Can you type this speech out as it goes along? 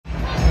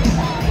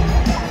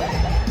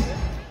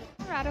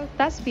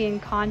Thespian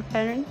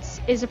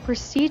Conference is a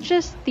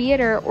prestigious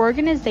theater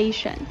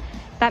organization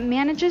that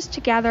manages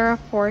to gather a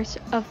force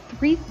of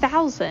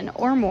 3,000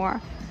 or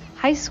more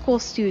high school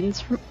students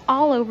from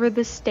all over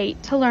the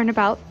state to learn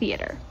about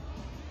theater,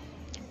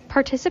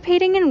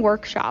 participating in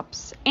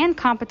workshops and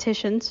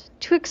competitions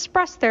to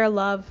express their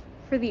love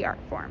for the art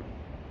form.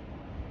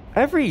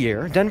 Every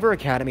year, Denver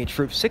Academy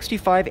Troop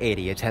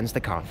 6580 attends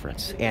the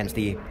conference, and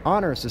the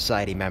Honor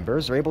Society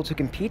members are able to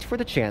compete for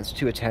the chance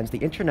to attend the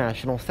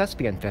International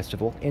Thespian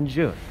Festival in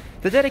June.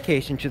 The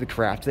dedication to the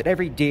craft that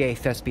every DA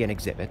thespian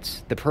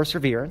exhibits, the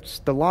perseverance,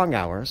 the long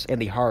hours,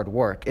 and the hard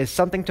work is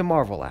something to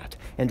marvel at,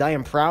 and I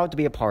am proud to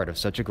be a part of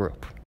such a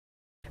group.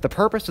 The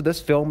purpose of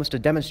this film is to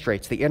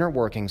demonstrate the inner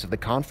workings of the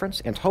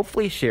conference and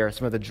hopefully share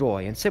some of the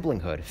joy and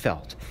siblinghood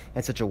felt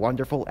in such a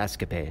wonderful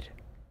escapade.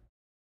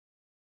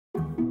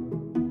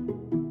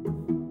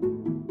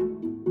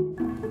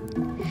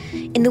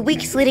 In the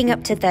weeks leading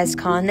up to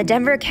Thescon, the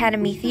Denver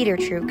Academy Theater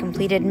Troupe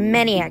completed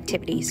many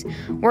activities,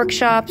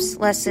 workshops,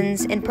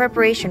 lessons, in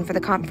preparation for the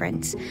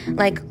conference,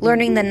 like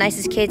learning the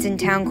nicest kids in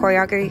town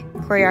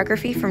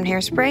choreography from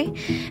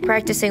Hairspray,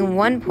 practicing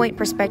one-point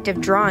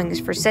perspective drawings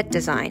for set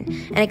design,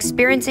 and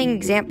experiencing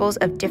examples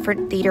of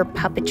different theater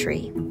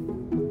puppetry.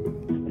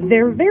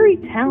 Their very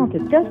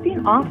talented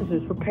thespian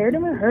officers prepared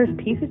and rehearsed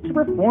pieces to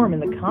perform in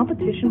the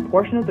competition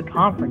portion of the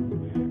conference.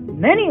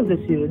 Many of the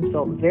students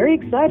felt very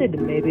excited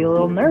and maybe a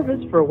little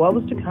nervous for what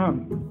was to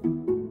come.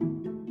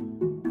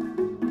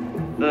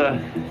 The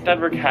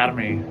Denver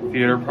Academy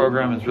Theater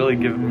program has really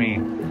given me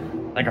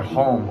like a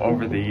home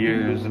over the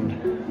years,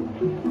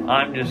 and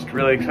I'm just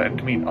really excited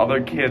to meet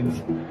other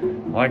kids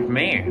like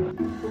me.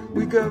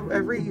 We go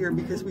every year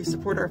because we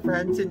support our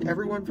friends and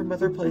everyone from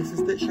other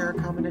places that share a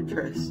common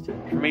interest.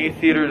 For me,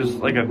 theater is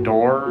like a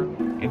door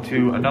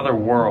into another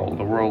world,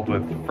 a world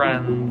with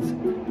friends,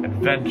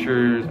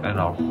 adventures, and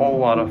a whole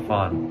lot of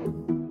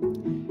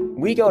fun.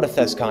 We go to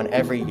Thescon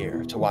every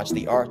year to watch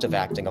the art of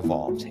acting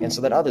evolve, and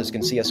so that others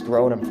can see us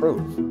grow and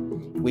improve.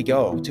 We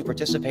go to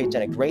participate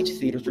in a great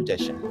theater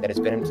tradition that has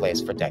been in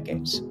place for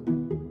decades.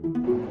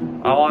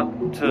 I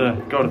want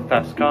to go to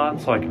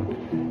Thescon so I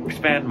can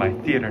expand my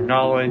theater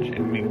knowledge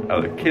and meet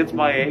other kids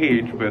my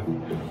age with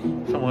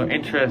similar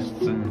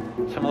interests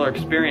and similar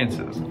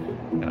experiences.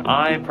 And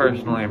I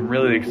personally am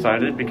really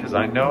excited because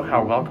I know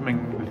how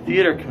welcoming the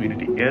theater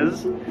community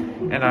is,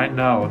 and I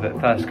know that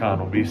Thescon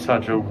will be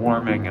such a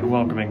warming and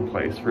welcoming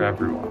place for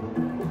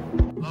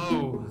everyone.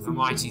 Oh, the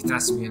mighty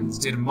thespians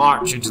did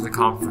march into the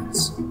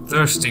conference,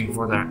 thirsting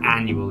for their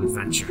annual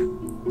adventure.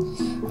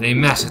 They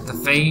met at the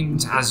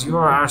famed Azure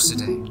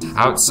Arcade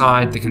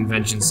outside the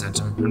convention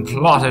center and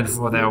plotted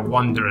for their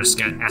wondrous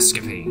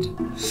escapade.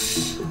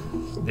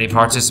 They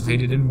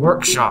participated in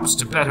workshops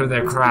to better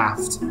their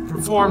craft,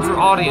 performed for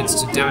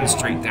audience to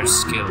demonstrate their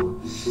skill,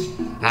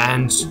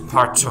 and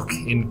partook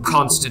in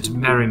constant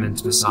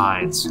merriment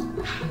besides.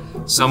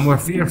 Some were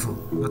fearful,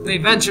 but they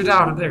ventured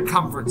out of their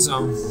comfort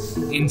zone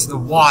into the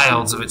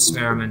wilds of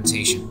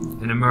experimentation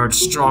and emerged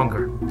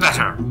stronger,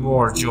 better,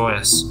 more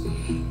joyous.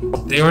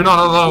 They were not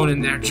alone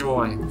in their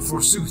joy.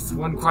 Forsooth,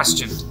 one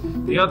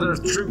questioned. The other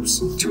troops,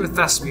 to a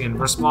thespian,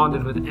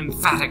 responded with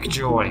emphatic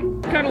joy.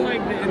 Kind of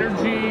like the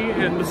energy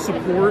and the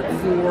support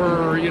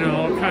for,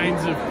 all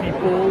kinds of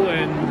people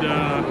and,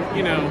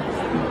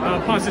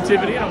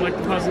 positivity. I like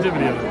the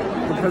positivity of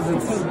it. Because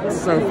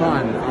it's so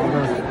fun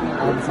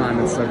all the time.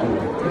 It's so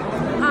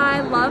cool.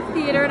 I love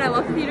theater and I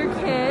love theater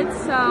kids,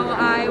 so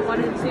I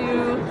wanted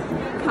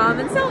to come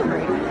and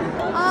celebrate.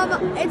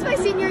 It's my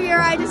senior year.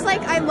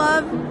 I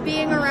love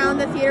being around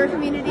the theater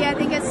community. I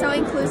think it's so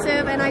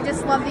inclusive and I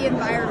just love the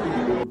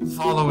environment.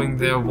 Following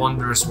their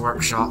wondrous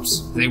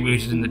workshops, they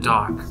waited in the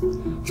dark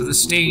for the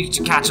stage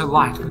to catch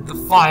alight with the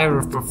fire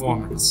of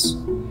performance.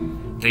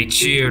 They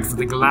cheered for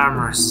the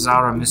glamorous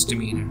Zara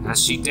Misdemeanor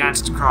as she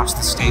danced across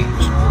the stage,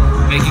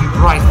 making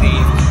bright the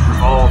evening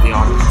for all the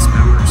audience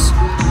members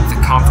with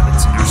the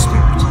confidence in her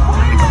spirit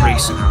and the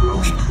grace in her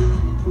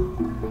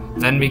motion.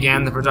 Then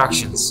began the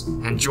productions,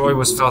 and joy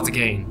was felt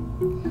again.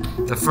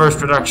 The first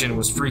production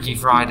was Freaky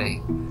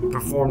Friday,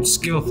 performed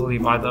skillfully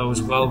by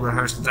those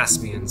well-rehearsed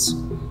thespians,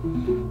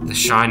 the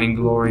shining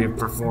glory of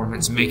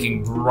performance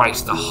making bright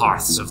the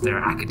hearths of their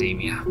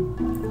academia.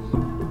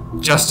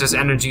 Just as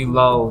energy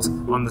lulled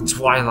on the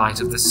twilight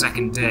of the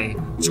second day,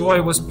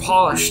 joy was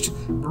polished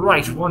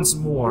bright once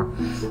more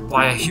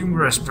by a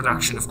humorous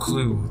production of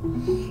Clue,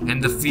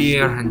 and the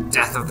fear and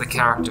death of the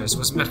characters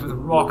was met with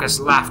raucous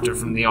laughter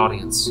from the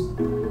audience.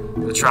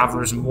 The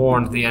travelers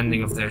mourned the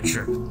ending of their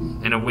trip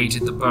and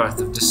awaited the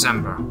birth of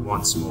December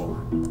once more.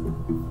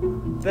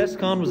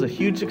 Thescon was a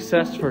huge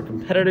success for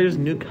competitors,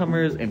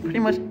 newcomers, and pretty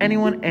much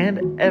anyone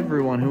and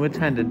everyone who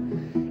attended.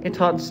 It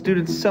taught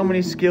students so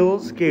many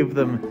skills, gave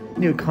them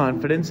new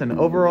confidence, and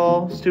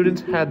overall,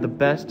 students had the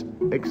best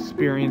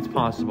experience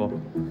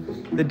possible.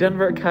 The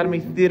Denver Academy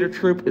Theater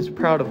Troupe is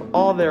proud of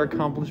all their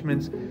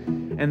accomplishments,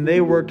 and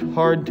they worked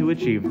hard to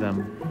achieve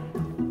them.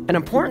 An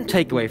important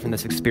takeaway from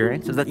this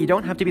experience is that you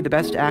don't have to be the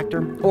best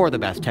actor or the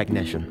best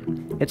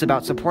technician. It's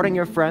about supporting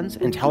your friends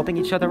and helping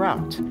each other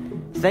out.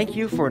 Thank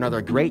you for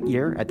another great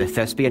year at the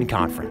Thespian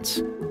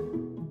Conference.